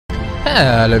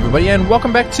Hello everybody and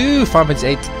welcome back to Final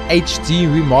Fantasy VIII HD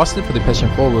Remastered for the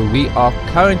PS4, where we are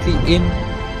currently in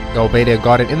Galbadia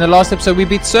Garden. In the last episode we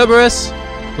beat Cerberus,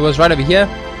 who was right over here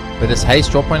where this haste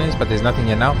drop point is, but there's nothing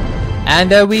here now.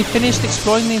 And we finished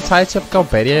exploring the entirety of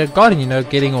Galbadia Garden, you know,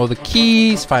 getting all the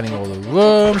keys, finding all the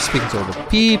rooms, speaking to all the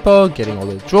people, getting all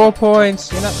the draw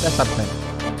points, you know, that's our plan.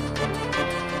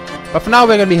 But for now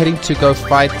we're going to be heading to go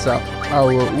fight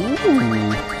our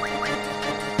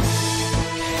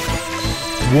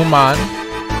woman,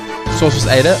 Sorceress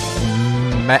Ada,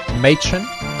 matron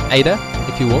Ada,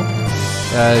 if you will.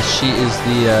 She is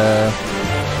the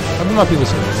don't put my people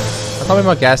sleep. I can't remember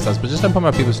what gas does, but just don't put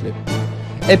my people sleep.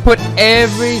 It put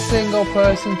every single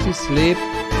person to sleep.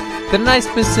 Didn't I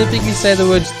specifically say the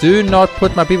words "do not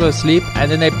put my people to sleep"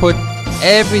 and then they put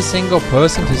every single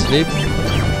person to sleep?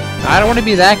 I don't want to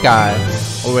be that guy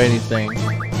or anything,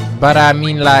 but I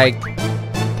mean, like,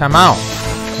 come out.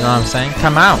 You know what I'm saying?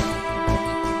 Come out.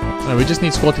 No, we just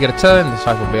need score to get a turn. The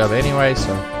fight will be over anyway,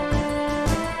 so.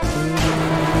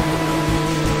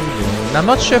 Now, I'm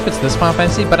not sure if it's this Final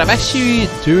Fantasy, but I actually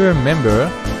do remember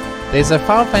there's a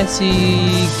Final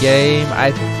Fantasy game.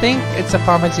 I think it's a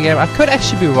Final Fantasy game. I could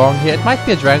actually be wrong here. It might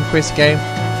be a Dragon Quest game,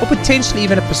 or potentially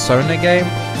even a Persona game,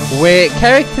 where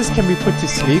characters can be put to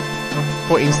sleep,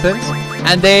 for instance,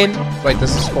 and then wait,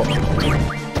 this is score.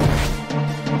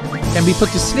 Can be put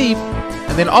to sleep.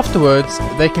 And then afterwards,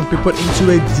 they can be put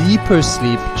into a deeper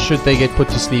sleep should they get put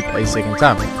to sleep a second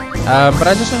time. But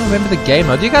I just don't remember the game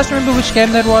now. Do you guys remember which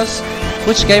game that was?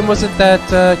 Which game was it that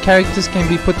characters can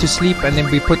be put to sleep and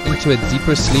then be put into a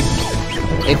deeper sleep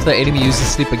if the enemy uses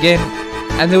sleep again?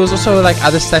 And there was also like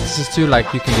other statuses too,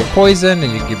 like you can get poisoned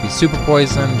and you can be super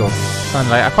poisoned or something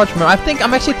like. I can't remember.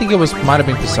 I'm actually thinking it might have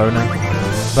been Persona,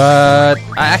 but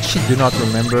I actually do not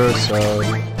remember. So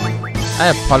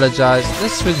I apologize.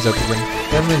 Let's rinse up again.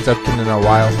 We haven't rinsed up in a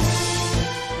while.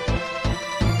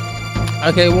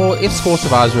 Okay, well, if Score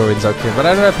survives, we'll rinse up him, but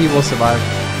I don't know if he will survive.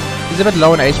 He's a bit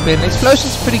low on HP, and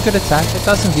Explosion's a pretty good attack. It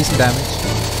does some decent damage.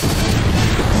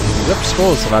 Yep, Score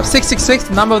will survive. 666,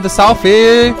 the number of the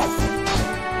SELPHIE.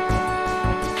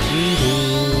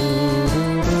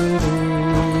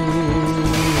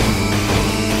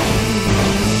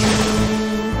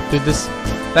 Dude,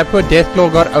 that poor Deathclaw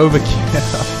got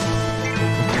overkill.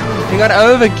 He got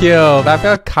overkilled. I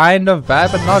felt kind of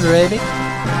bad, but not really.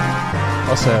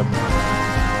 Awesome.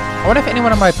 I wonder if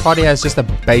anyone in my party has just a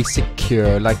basic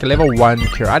cure, like a level 1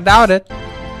 cure. I doubt it.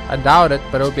 I doubt it,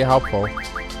 but it would be helpful.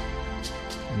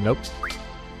 Nope.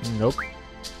 Nope.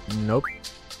 Nope.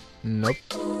 Nope.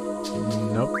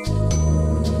 Nope.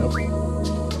 Nope.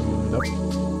 Nope.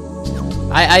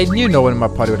 I knew no one in my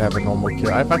party would have a normal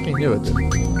cure. I fucking knew it, dude.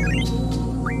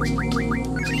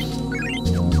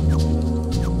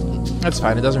 That's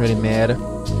fine, it doesn't really matter.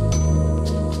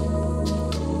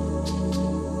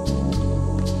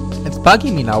 It's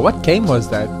bugging me now. What game was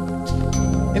that?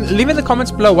 Leave in the comments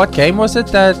below, what game was it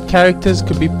that characters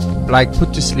could be like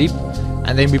put to sleep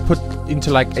and then be put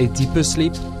into like a deeper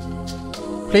sleep?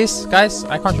 Please, guys,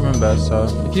 I can't remember. So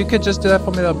if you could just do that for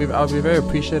me, I'll be very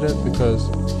appreciative because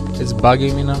it's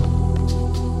bugging me now.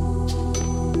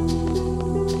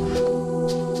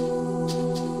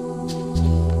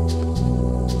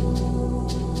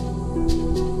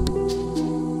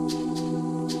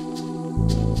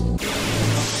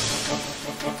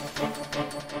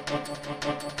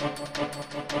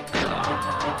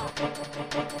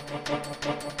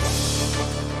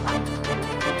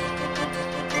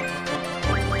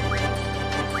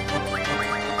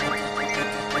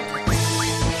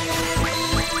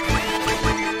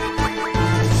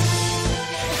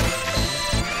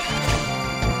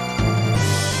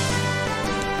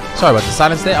 Sorry about the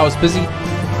silence there. I was busy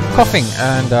coughing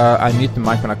and I mute the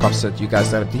mic when I cough so that you guys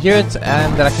don't have to hear it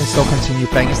and that I can still continue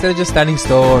playing instead of just standing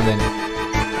still and then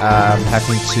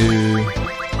having to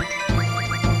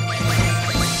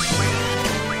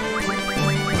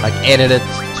like edit it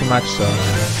too much. So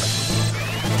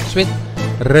sweet.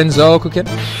 Renzo cooking.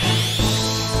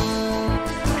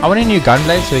 I want a new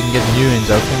gunblade so we can get new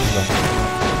Enzokins, but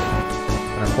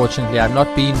unfortunately I've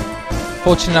not been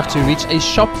fortunate enough to reach a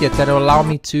shop yet that will allow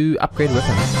me to upgrade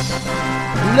weapons.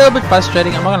 A little bit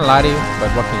frustrating, I'm not gonna lie to you, but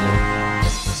what can you do?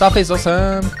 SELPHIE is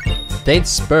awesome. Dead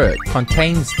Spirit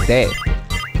contains death.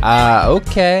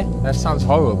 Okay, that sounds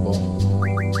horrible.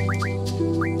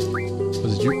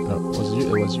 Was it you? No, was it you?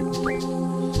 It was you.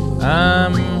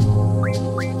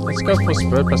 Let's go for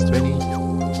Spirit plus 20.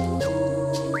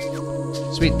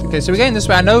 Sweet. Okay, so we're going this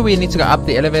way. I know we need to go up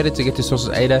the elevator to get to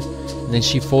Sorceress Ada, and then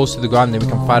she falls to the ground, then we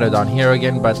can fight her down here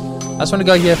again, but I just want to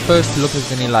go here first to look if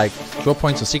there's any like draw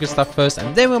points or secret stuff first,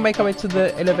 and then we'll make our way to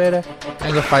the elevator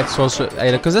and go fight Sorcerer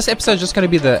Ada. Because this episode is just going to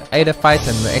be the Ada fight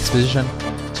and the exposition.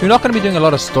 So we're not going to be doing a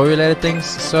lot of story-related things.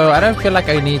 So I don't feel like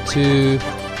I need to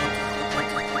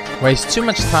waste too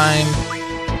much time.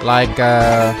 Like,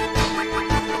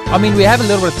 I mean, we have a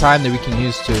little bit of time that we can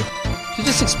use to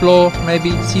just explore,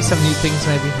 maybe see some new things,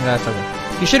 maybe. Yeah, that's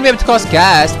okay. You shouldn't be able to cast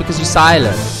gas because you're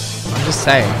silent. I'm just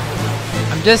saying.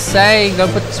 I'm just saying.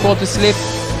 Don't put the Squall to sleep.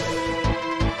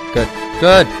 Good.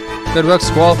 Good. Good work,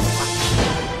 Squall.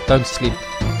 Don't sleep.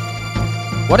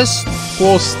 What is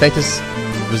Squall's status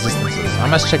resistances? I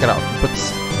must check it out. Put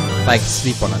like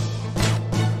sleep on it.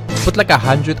 Put like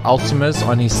 100 ultimas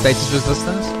on his status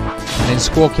resistance, and then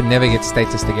Squall can never get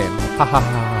status again. Ha ha ha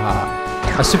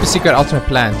ha. A super secret ultimate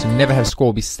plan to never have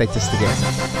Squall be status again.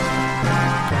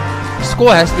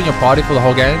 Squall has to be in your party for the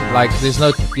whole game. Like, there's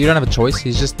no, you don't have a choice.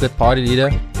 He's just the party leader.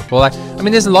 Well, like, I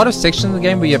mean, there's a lot of sections in the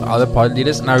game where you have other party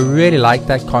leaders, and I really like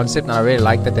that concept, and I really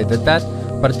like that they did that.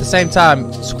 But at the same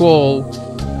time, Squall,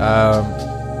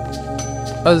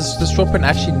 this draw point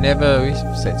actually never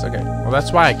resets. Okay, well,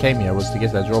 that's why I came here, was to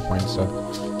get that draw point. So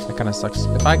that kind of sucks.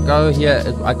 If I go here,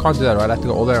 I can't do that, right? I have to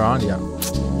go all the way around. Yeah.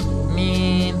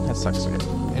 Man, that sucks. Okay.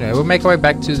 Anyway, we'll make our way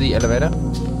back to the elevator.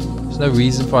 There's no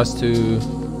reason for us to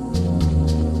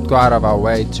go out of our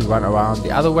way to run around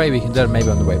the other way. We can do it maybe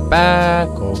on the way back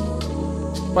or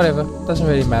whatever. Doesn't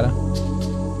really matter.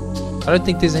 I don't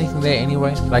think there's anything there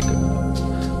anyway. Like,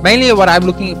 mainly what I'm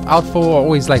looking out for are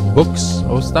always like books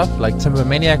or stuff, like Timber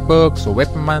Maniac books or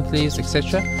Weapon Monthlies,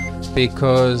 etc.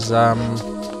 Because I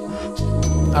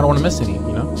don't want to miss any,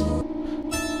 you know.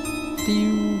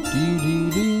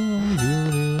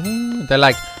 They're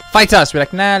like, fight us. We're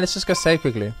like, nah, let's just go save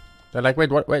quickly. They're like,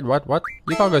 wait, what?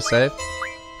 You can't go save.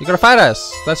 You gotta fight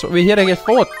us. That's what we're here to get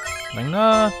fought. I'm like,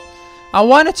 no. I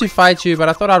wanted to fight you, but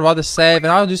I thought I'd rather save,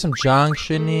 and I'll do some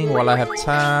junctioning while I have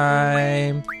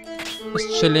time.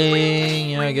 Just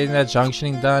chilling, you know, getting that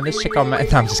junctioning done. Let's check out my...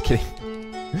 No, I'm just kidding.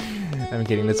 I'm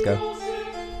kidding. Let's go.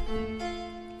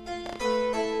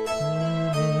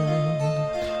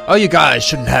 Oh, you guys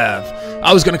shouldn't have.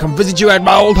 I was gonna come visit you at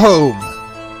my old home.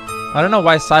 I don't know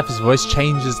why Cypher's voice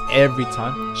changes every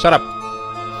time. Shut up.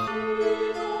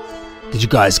 Did you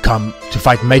guys come to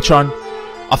fight Matron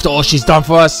after all she's done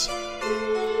for us?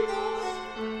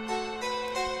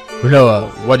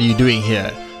 Renoa, what are you doing here?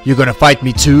 You're gonna fight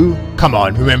me too? Come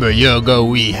on, remember a year ago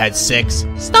we had sex?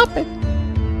 Stop it.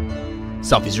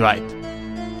 Selphie's right.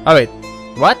 Oh wait,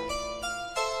 what?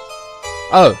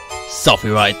 Oh,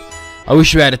 Selphie right. I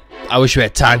wish we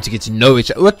had time to get to know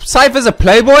each other. What? Cypher's a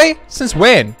playboy? Since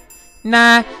when?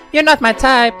 Nah, you're not my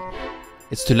type.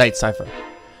 It's too late, Cypher.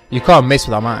 You can't mess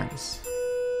with our minds.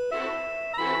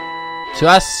 To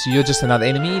us, you're just another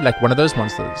enemy, like one of those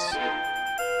monsters.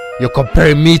 You're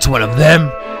comparing me to one of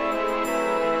them?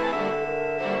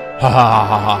 Ha ha ha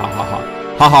ha ha ha ha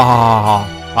ha ha ha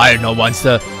ha. I am no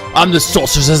monster. I'm the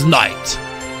Sorcerer's Knight.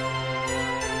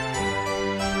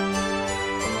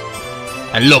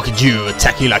 And look at you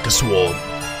attacking like a swarm.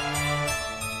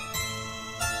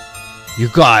 You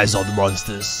guys are the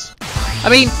monsters. I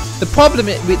mean,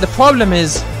 the problem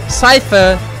is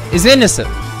Cypher is innocent.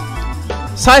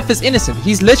 Cypher's innocent.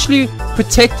 He's literally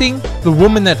protecting the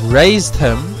woman that raised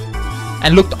him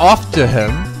and looked after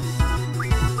him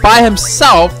by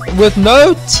himself with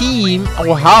no team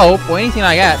or help or anything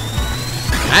like that.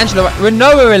 Angela,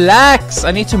 Renoa, relax.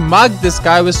 I need to mug this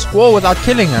guy with Squall without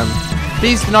killing him.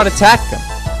 Please do not attack him.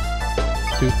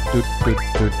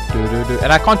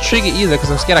 And I can't trigger either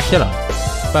because I'm scared I kill him.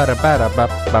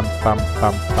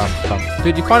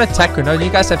 Dude, you can't attack Renoa. You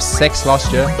guys have sex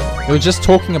last year. You were just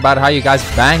talking about how you guys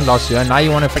banged last year and now you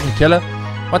want to freaking kill her?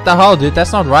 What the hell, dude?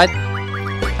 That's not right.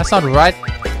 That's not right.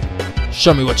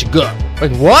 Show me what you got.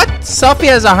 Wait, what? Selphie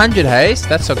has 100 haste?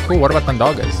 That's so cool. What about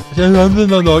Nandagas? He has 100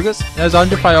 Nandagas? He has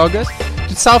 100 Fyagas?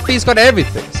 Dude, Selphie's got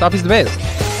everything. Selphie's the best.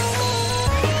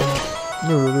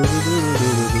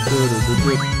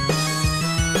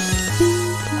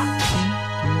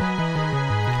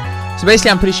 So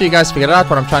basically, I'm pretty sure you guys figured out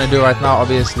what I'm trying to do right now.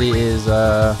 Obviously, is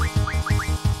are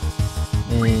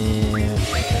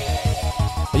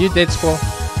you dead, Squall?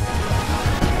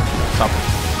 Stop.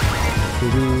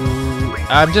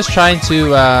 I'm just trying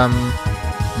to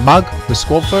mug the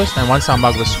Squall first, and once I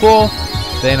mug the Squall,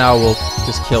 then I will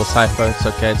just kill Cypher. It's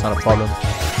okay, it's not a problem.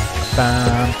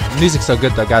 The music's so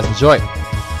good though, guys. Enjoy.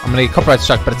 I'm gonna get copyright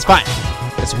struck, but it's fine.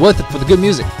 It's worth it for the good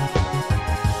music.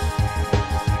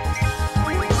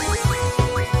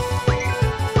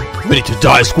 Ready to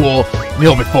die, Squall?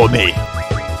 Kneel before me.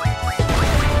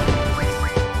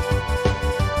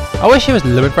 I wish he was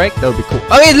limit break. That would be cool.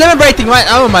 Oh, he's limit breaking, right?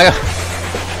 Oh my god.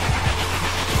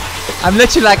 I'm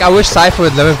literally like, I wish Cypher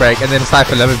would limit break and then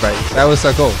Cypher limit break. That was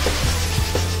so cool.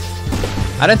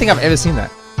 I don't think I've ever seen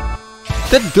that.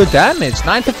 Did good damage.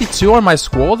 952 on my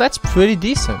squall. That's pretty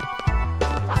decent.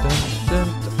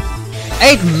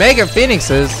 8 Mega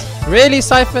Phoenixes. Really,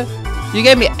 Cypher? You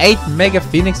gave me 8 Mega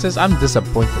Phoenixes? I'm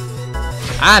disappointed.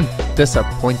 I'm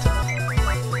disappointed.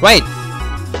 Wait.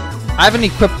 I haven't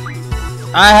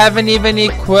even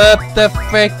equipped the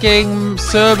freaking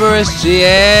Cerberus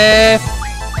GF.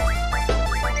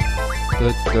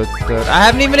 Good. I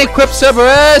haven't even equipped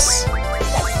Cerberus.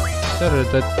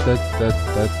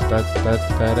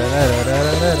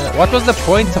 What was the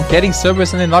point of getting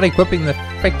Cerberus and then not equipping the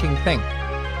freaking thing?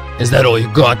 Is that all you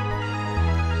got?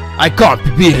 I can't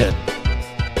be beaten.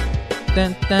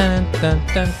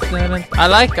 I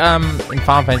like in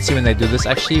Final Fantasy when they do this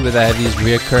actually, where they have these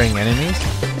reoccurring enemies.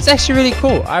 It's actually really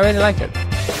cool. I really like it.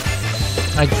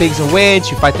 Like Biggs and Wedge,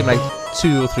 you fight them like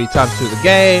 2 or 3 times through the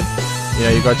game. You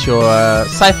know, you got your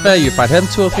Cypher, you fight him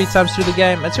 2 or 3 times through the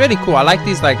game. It's really cool. I like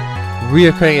these like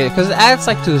reoccurring, because it adds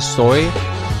like to the story,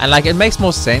 and like it makes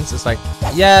more sense. It's like,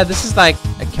 yeah, this is like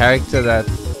a character that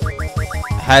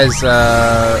has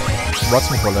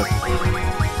whatchamacallit.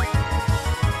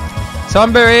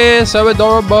 Sunberry, so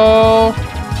adorable.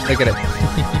 Look at it.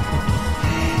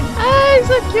 Ah, he's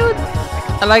so cute.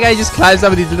 I like how he just climbs up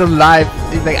with his little knife.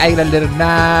 He's like, I got a little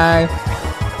knife.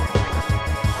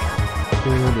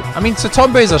 I mean, so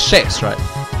tomberries are chefs, right?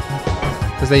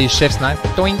 Because they use chef's knife.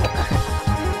 Doink.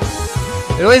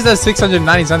 It always does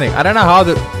 690 something. I don't know how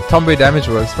the tomberry damage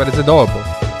works, but it's adorable.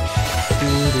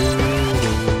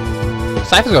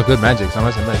 Cypher's got good magic, so I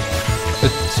must admit.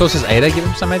 But so does Ada give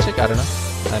him some magic? I don't know.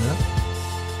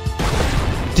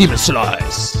 Demon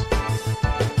Slice.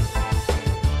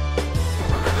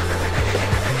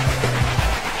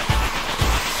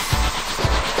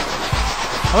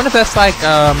 I wonder if that's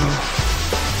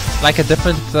like a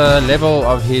different level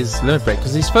of his limit break,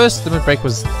 because his first limit break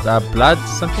was blood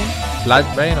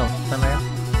rain or something like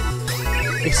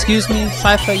that. Excuse me,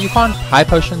 Cypher, you can't high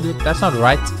potion, dude. That's not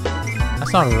right.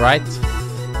 That's not right.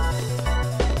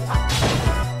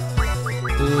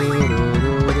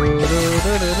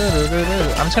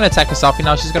 I'm just gonna attack her SELPHIE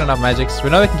now. She's got enough magics. We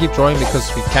know we can keep drawing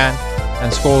because we can,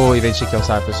 and score will eventually kill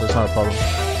Cypher, so it's not a problem.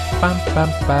 I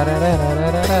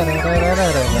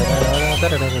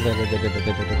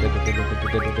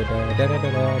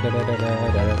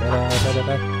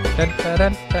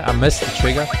missed the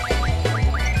trigger.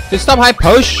 Dude, stop high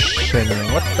potion!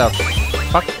 What the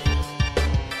fuck?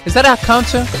 Is that a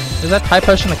counter? Is that high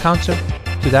potion a counter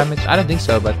to damage? I don't think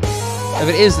so, but if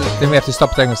it is, then we have to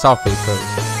stop attacking with SELPHIE, because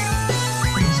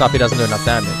SELPHIE doesn't do enough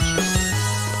damage.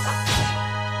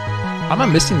 How am I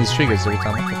missing these triggers every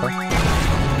time? What the fuck?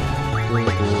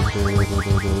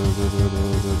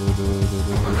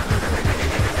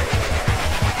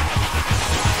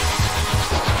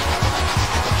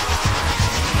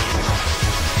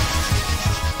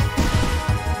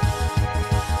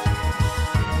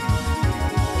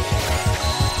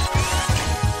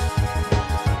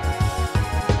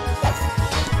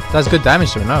 Does good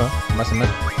damage to Renoa, I must admit.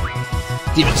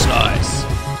 Demon Slice.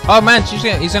 Oh man,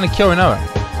 he's gonna kill Renoa.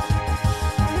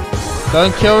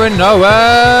 Don't kill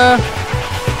Renoa.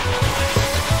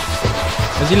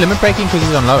 Is he limit breaking because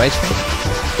he's on low HP?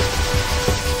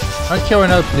 Don't kill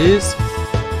Renoa, please.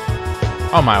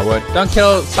 Oh my word. Don't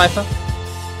kill Cypher.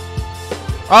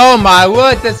 Oh my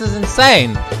word, this is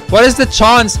insane. What is the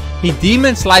chance he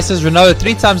demon slices Renoa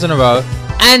 3 times in a row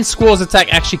and Squall's attack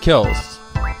actually kills?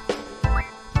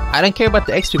 I don't care about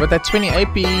the XP, but that 20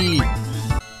 AP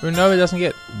Renoa doesn't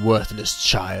get. Worthless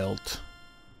child.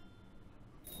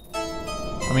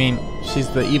 I mean, she's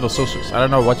the evil sorceress. I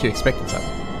don't know what you expected, son.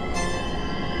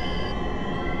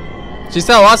 She's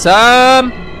so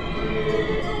awesome!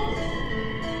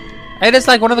 Ada's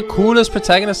like one of the coolest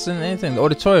protagonists in anything. The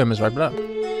auditorium is right below.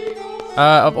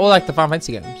 Of all like the Final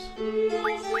Fantasy games.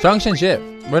 Junction Jeff.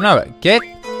 Renoa, get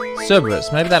Cerberus.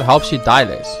 Maybe that helps you die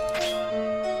less.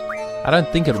 I don't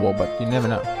think it will, but you never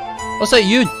know. Also,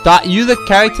 you the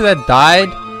character that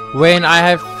died when I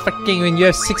have when you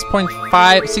have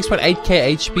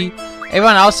 6.8k HP.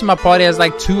 Everyone else in my party has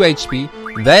like 2 HP.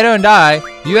 They don't die.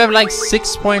 You have like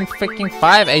 8k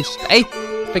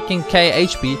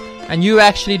HP, and you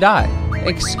actually die.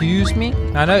 Excuse me?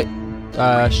 I know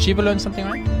Shiva learned something,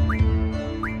 right?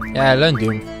 Yeah, learn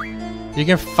Doom. You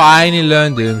can finally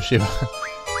learn Doom, Shiva.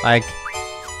 Like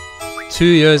 2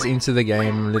 years into the game,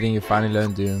 I'm letting you finally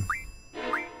learn Doom.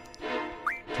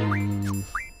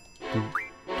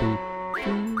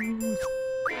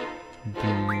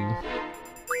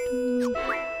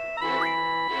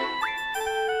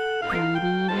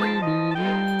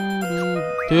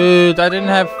 Dude, I didn't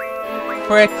have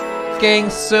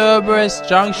freaking Cerberus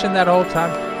Junction that whole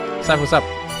time. Cypher, what's up?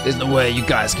 There's no way you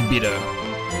guys can beat her.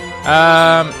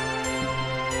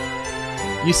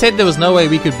 You said there was no way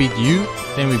we could beat you,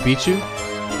 then we beat you.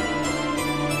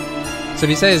 So if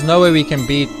you say there's no way we can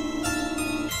beat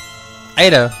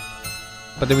Ada,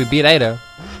 but then we beat Ada.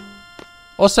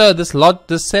 Also, this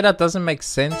setup doesn't make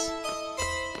sense.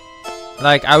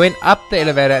 Like, I went up the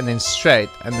elevator and then straight,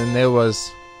 and then there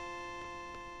was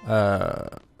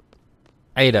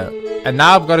Ada. And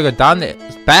now I've got to go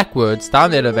backwards,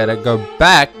 down the elevator, go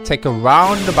back, take a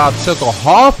roundabout circle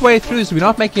halfway through, so we're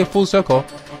not making a full circle,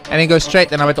 and then go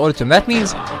straight, and I'm at the auditorium. That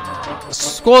means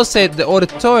Score said the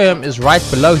auditorium is right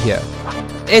below here.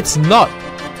 It's not.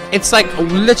 It's like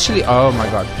literally, oh my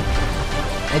god.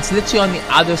 It's literally on the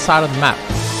other side of the map.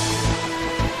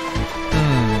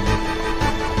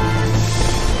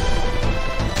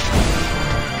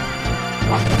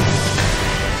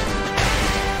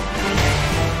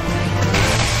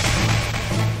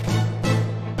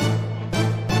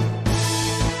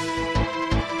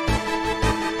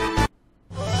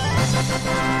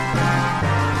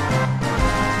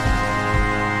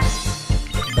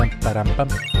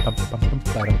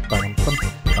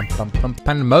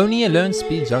 Pandemonia Learn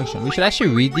Speed Junction. We should actually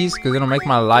read these because it'll make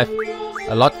my life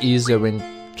a lot easier when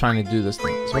trying to do this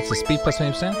thing. So what's the speed plus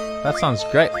 20%? That sounds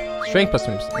great. Strength plus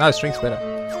 20%. No, strength's better.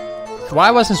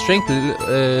 Why wasn't strength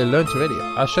learned already?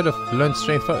 I should have learned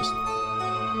strength first.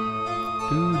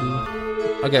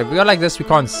 Okay, if we go like this, we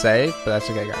can't save, but that's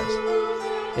okay,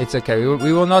 guys. It's okay.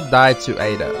 We will not die to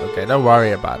Ada. Okay, don't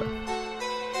worry about it.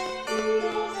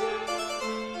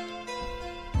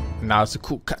 Now it's a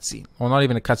cool cutscene. Well, not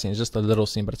even a cutscene, it's just a little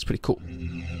scene, but it's pretty cool.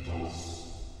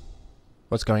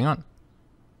 What's going on?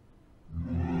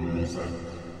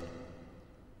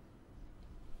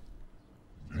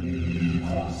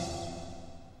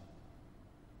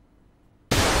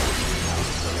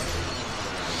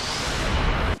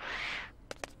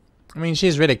 I mean,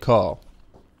 she's really cool.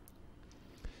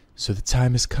 So the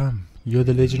time has come. You're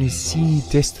the legendary sea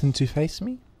destined to face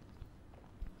me?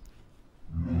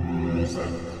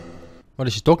 What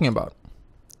is she talking about?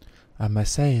 I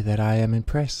must say that I am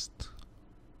impressed.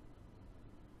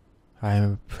 I am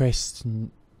impressed.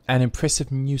 An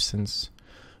impressive nuisance.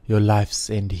 Your life's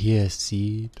end here,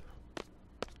 Seed.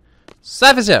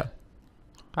 Cypher's here!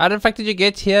 How the fuck did you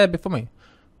get here before me?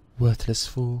 Worthless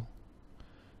fool.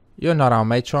 You're not our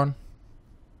matron.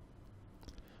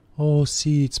 All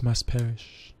seeds must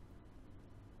perish.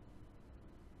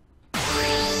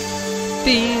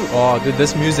 Oh, dude,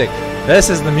 this music. This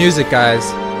is the music, guys.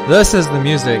 This is the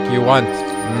music you want.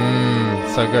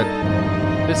 So good.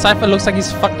 This Cypher looks like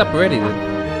he's fucked up already, dude.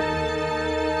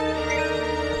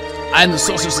 I am the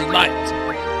Sorceress of Light.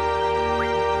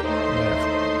 Yeah.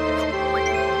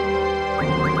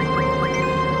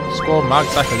 Score mark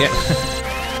Cypher again.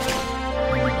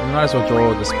 We might as well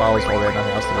draw the spells while we have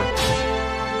nothing else to do.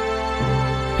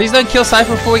 Please don't kill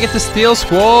Cypher before we get to steal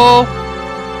Squall.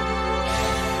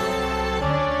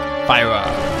 Fire.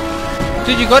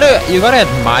 Dude, you gotta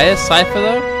admire Cypher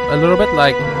though a little bit.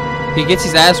 Like, he gets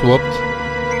his ass whooped,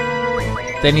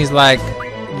 then he's like,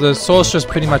 the sorceress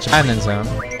pretty much abandons him,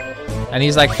 and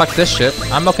he's like, fuck this shit,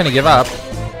 I'm not gonna give up,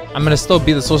 I'm gonna still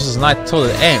be the Sorcerer's Knight till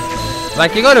the end.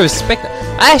 Like, you gotta respect it.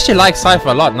 I actually like Cypher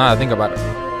a lot now that I think about it.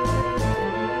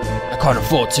 I can't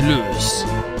afford to lose.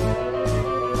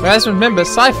 Guys, remember,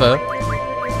 Cypher,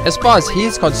 as far as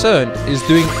he's concerned, is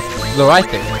doing the right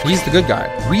thing. He's the good guy.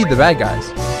 We the bad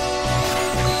guys.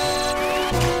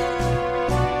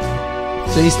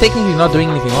 So he's technically not doing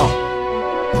anything wrong.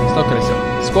 He's not gonna kill.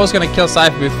 Score's gonna kill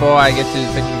Cypher before I get to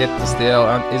freaking get the steal,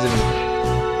 isn't he?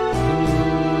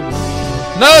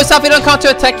 No, Cypher, don't counter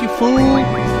attack, you fool!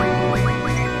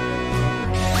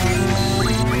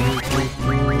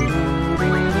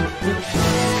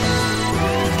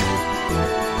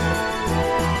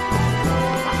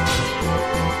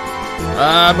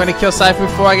 I'm gonna kill Cypher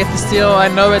before I get the steal, I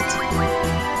know it.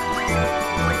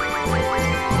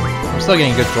 I'm still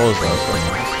getting good draws though, so.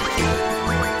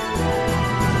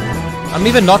 I'm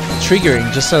even not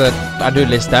triggering just so that I do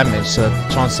less damage, so the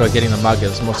chance of getting the mug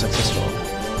is more successful.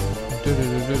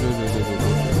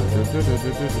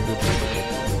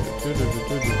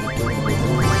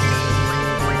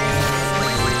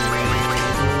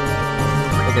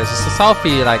 Okay, so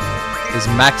SELPHIE like is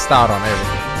maxed out on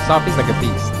everything. SELPHIE's like a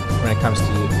beast when it comes to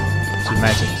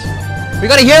magics. We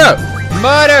got a hero!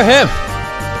 Murder him!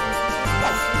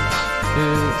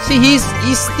 See, his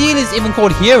steal is even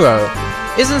called hero.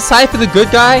 Isn't Cypher the good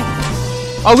guy?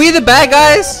 Are we the bad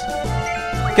guys?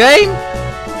 Game?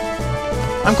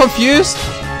 I'm confused.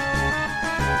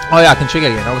 Oh yeah, I can trigger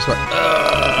again. I almost forgot.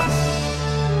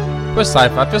 Where's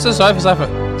Cypher? I feel so sorry for Cypher.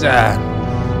 Damn.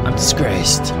 I'm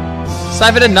disgraced.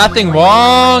 Cypher did nothing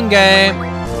wrong, game.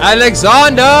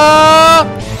 Alexander!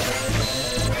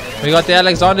 We got the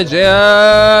Alexander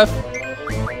JF.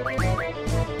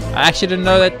 I actually didn't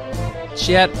know that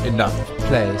she had enough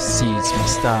play seeds my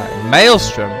star in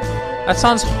Maelstrom. That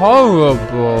sounds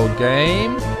horrible,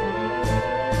 game.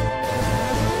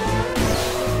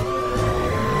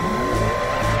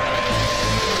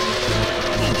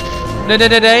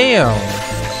 Damn.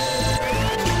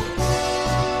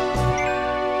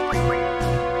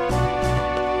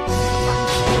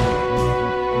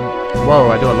 Whoa,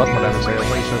 I do a lot more damage here.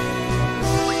 Pretty sure.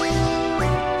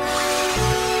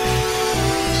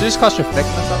 Should I just cast Reflect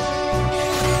myself?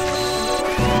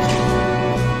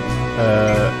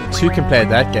 2 can play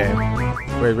that game.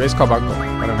 Wait, where's Carbuncle?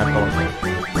 I don't have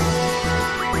Carbuncle.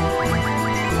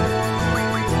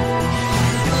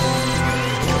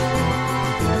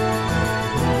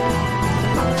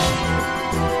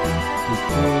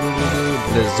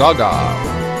 Blizzaga.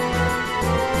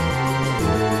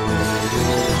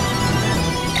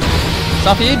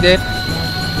 Selphie, you did.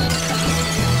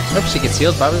 Hope she gets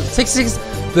healed by 66.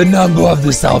 The number of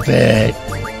the Selphie.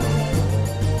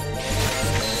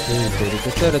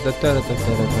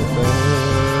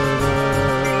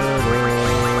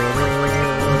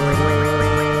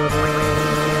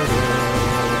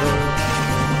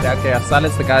 Yeah, okay, I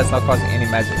silenced the guys not causing any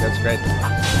magic. That's great.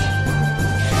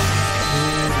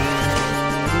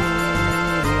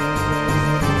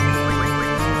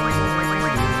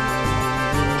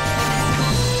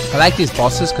 I like these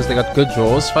bosses because they got good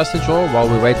draws for us to draw while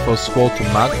we wait for Squall to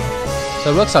mug.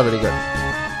 So it works out really good.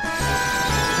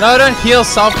 No, don't heal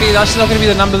Selphie. That's not going to be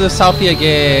the number of the Selphie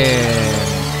again.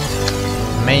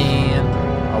 Man.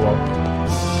 Oh well.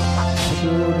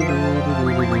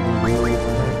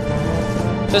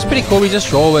 So it's pretty cool. We just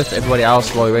draw with everybody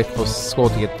else while we wait for Squall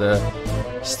to get the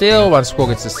steal. Once Squall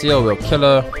gets the steal, we'll kill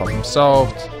her. Problem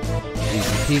solved.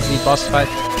 Easy peasy boss fight.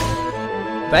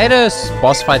 Beta's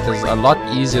boss fight is a lot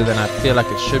easier than I feel like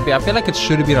it should be. I feel like it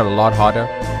should have been a lot harder.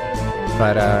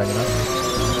 But, you know.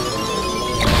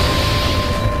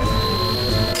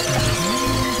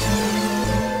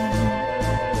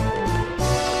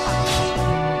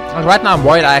 And right now I'm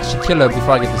worried I actually kill her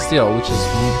before I get the steal, which is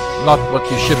not what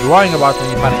you should be worrying about when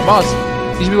you're fighting a boss.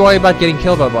 You should be worried about getting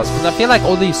killed by a boss. Because I feel like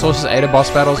all these Sources Ada boss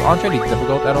battles aren't really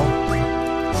difficult at all.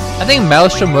 I think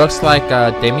Maelstrom works like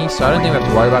Demi, so I don't think we have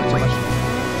to worry about it too much.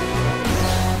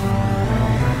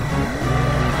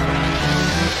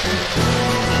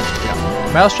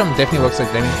 Maelstrom definitely works like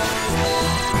Demi.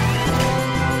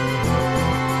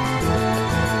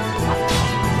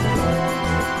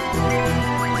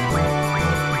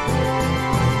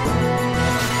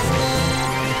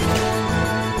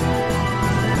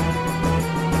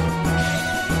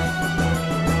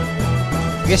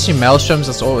 I guess she Maelstroms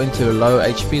us all into a low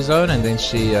HP zone and then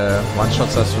she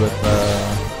one-shots us with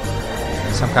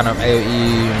some kind of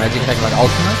AoE magic attack like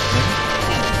ultimate, maybe?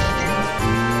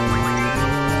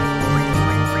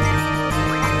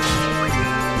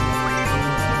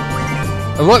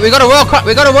 We got a royal crown.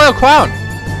 We got a royal crown.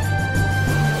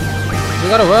 We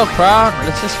got a royal crown.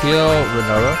 Let's just heal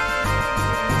Renova.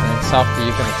 And then Selphie,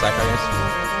 you can attack, I guess.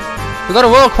 We got a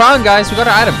royal crown, guys. We got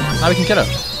an item. Now we can kill her.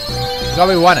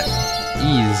 We won it.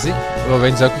 Easy. We'll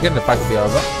win Zokukin. The fight will be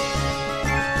over.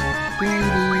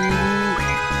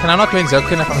 Can I not win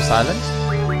Zokukin if I'm silenced?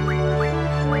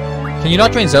 Can you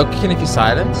not win Zokukin if you're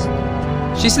silenced?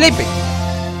 She's sleeping.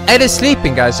 Ada's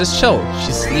sleeping, guys. Just chill.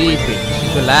 She's sleeping.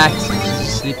 She's relaxing.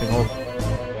 Sleeping off.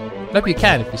 Nope, you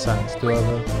can if you silence. Do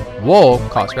a war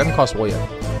cast. We haven't cast war yet.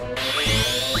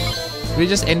 Can we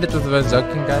just end it with the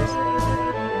Zokukin, guys?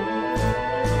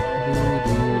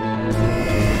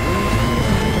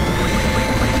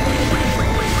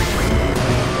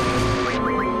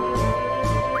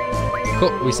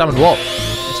 Cool. We summoned war.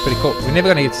 It's pretty cool. We're never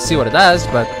gonna get to see what it does,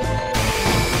 but we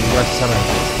got to summon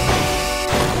it.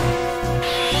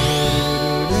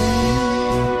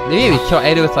 Maybe we kill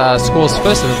Ada with Squall's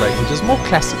first limit break, which is more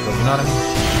classical, you know what I mean?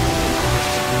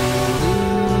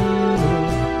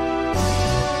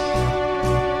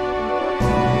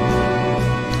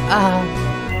 Ah.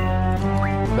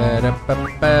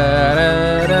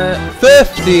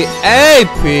 50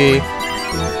 AP!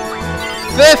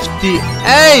 50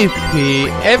 AP!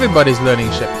 Everybody's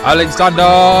learning shit.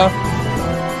 Alexander!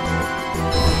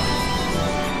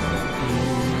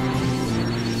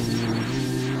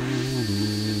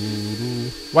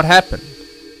 What happened?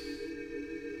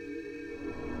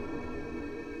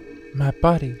 My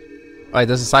body. Oh, it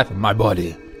doesn't cipher. My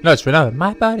body. No, it's Renova.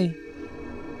 My body.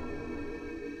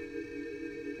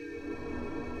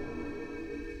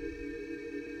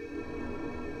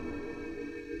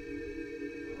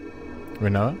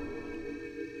 Renoa?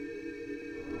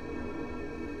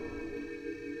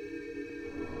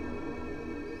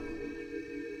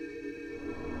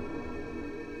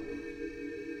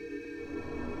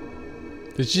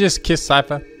 Did you just kiss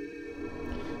Cypher?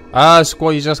 Ah,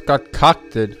 Squall, you just got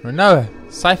cocked, dude. Renoa,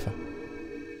 Cypher.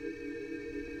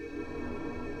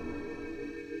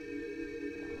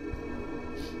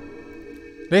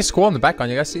 There's Squall in the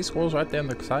background. You guys see Squall's right there on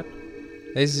the side?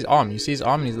 There's his arm. You see his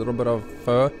arm and his little bit of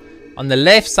fur. On the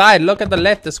left side, look at the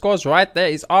left. The Squall's right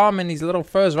there. His arm and his little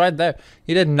fur's right there.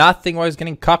 He did nothing while he was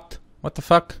getting cocked. What the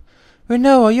fuck?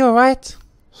 Renoa, are you alright?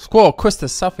 Squall, kiss the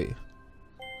SELPHIE.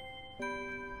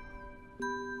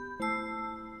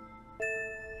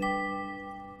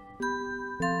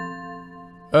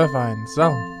 Irvine,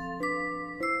 Zone.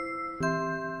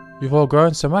 You've all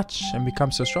grown so much and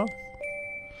become so strong.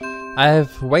 I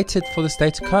have waited for this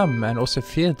day to come and also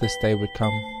feared this day would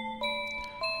come.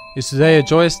 Is today a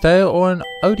joyous day or an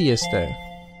odious day?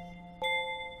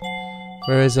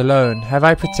 Where is Alone? Have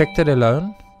I protected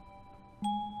Alone?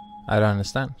 I don't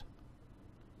understand.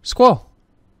 Squall!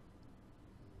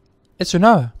 It's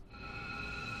Renoa.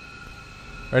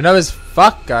 Renoa's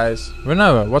fucked, guys.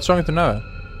 Renoa, what's wrong with Renoa?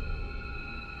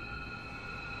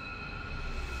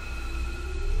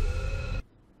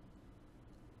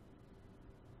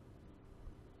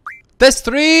 Disc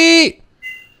 3!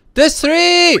 Disc 3!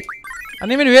 I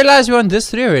didn't even realize we were on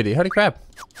Disc 3 already. Holy crap.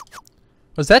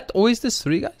 Was that always Disc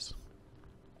 3, guys?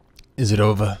 Is it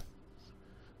over?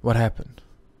 What happened?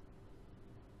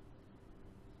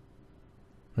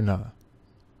 Renoa.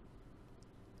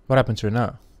 What happened to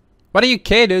Renoa? Why do you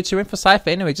care, dude? She went for Cypher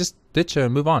anyway. Just ditch her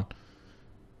and move on.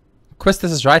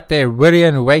 Quistis is right there, ready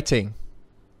and waiting.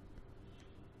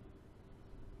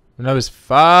 Renoa's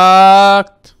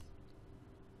fucked.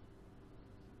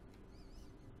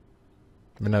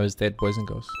 Renoa is dead, boys and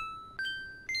girls.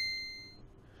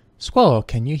 Squall,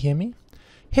 can you hear me?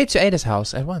 Head to Ada's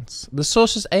house at once. The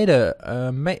Sorceress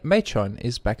Ada, matron,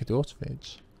 is back at the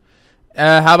orphanage.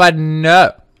 How about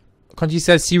no? Can't you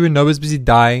see Renoa's busy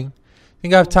dying?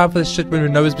 Think I have time for this shit when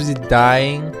Renoa's busy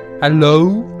dying?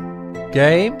 Hello?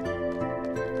 Game?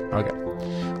 Okay.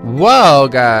 Well,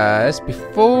 guys,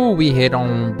 before we head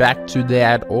on back to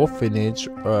that orphanage,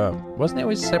 wasn't there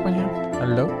always a save point here?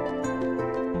 Hello?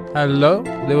 Hello?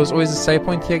 There was always a save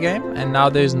point here, game, and now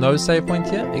there's no save point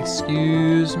here.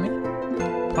 Excuse me?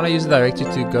 Can't I use the directory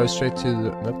to go straight to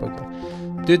the... Nope,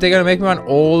 okay. Dude, they're gonna make me run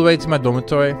all the way to my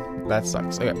dormitory. That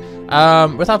sucks. Okay.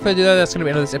 Without further ado, that's gonna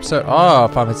be the end of this episode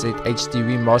of Final Fantasy VIII HD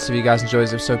Remastered. If you guys enjoyed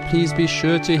this episode, please be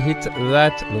sure to hit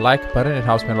that like button. It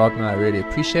helps me a lot and I really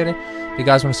appreciate it. If you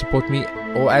guys want to support me,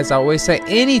 or as I always say,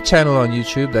 any channel on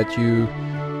YouTube that you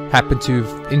happen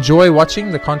to enjoy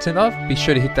watching the content of, be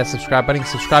sure to hit that subscribe button.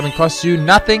 Subscribing costs you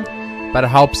nothing, but it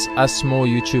helps us small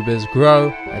YouTubers grow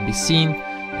and be seen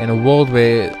in a world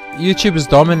where YouTube is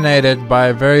dominated by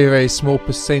a very, very small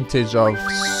percentage of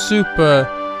super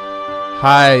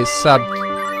high sub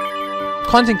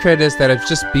content creators that have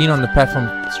just been on the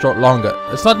platform longer.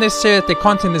 It's not necessarily that their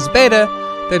content is better,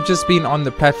 they've just been on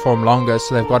the platform longer,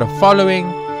 so they've got a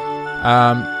following.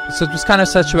 So it was kind of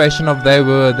a situation of they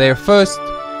were there first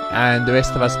and the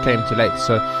rest of us came too late.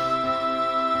 So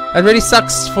it really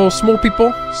sucks for small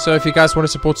people. So if you guys want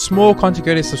to support small content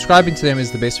creators, subscribing to them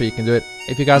is the best way you can do it.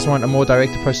 If you guys want a more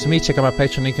direct approach to me, check out my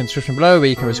Patreon link in the description below, where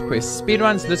you can request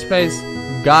speedruns, let's plays,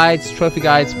 guides, trophy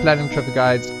guides, platinum trophy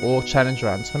guides, or challenge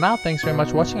runs. For now, thanks very much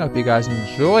for watching. I hope you guys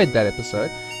enjoyed that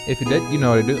episode. If you did, you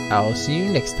know what to do. I'll see you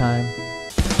next time.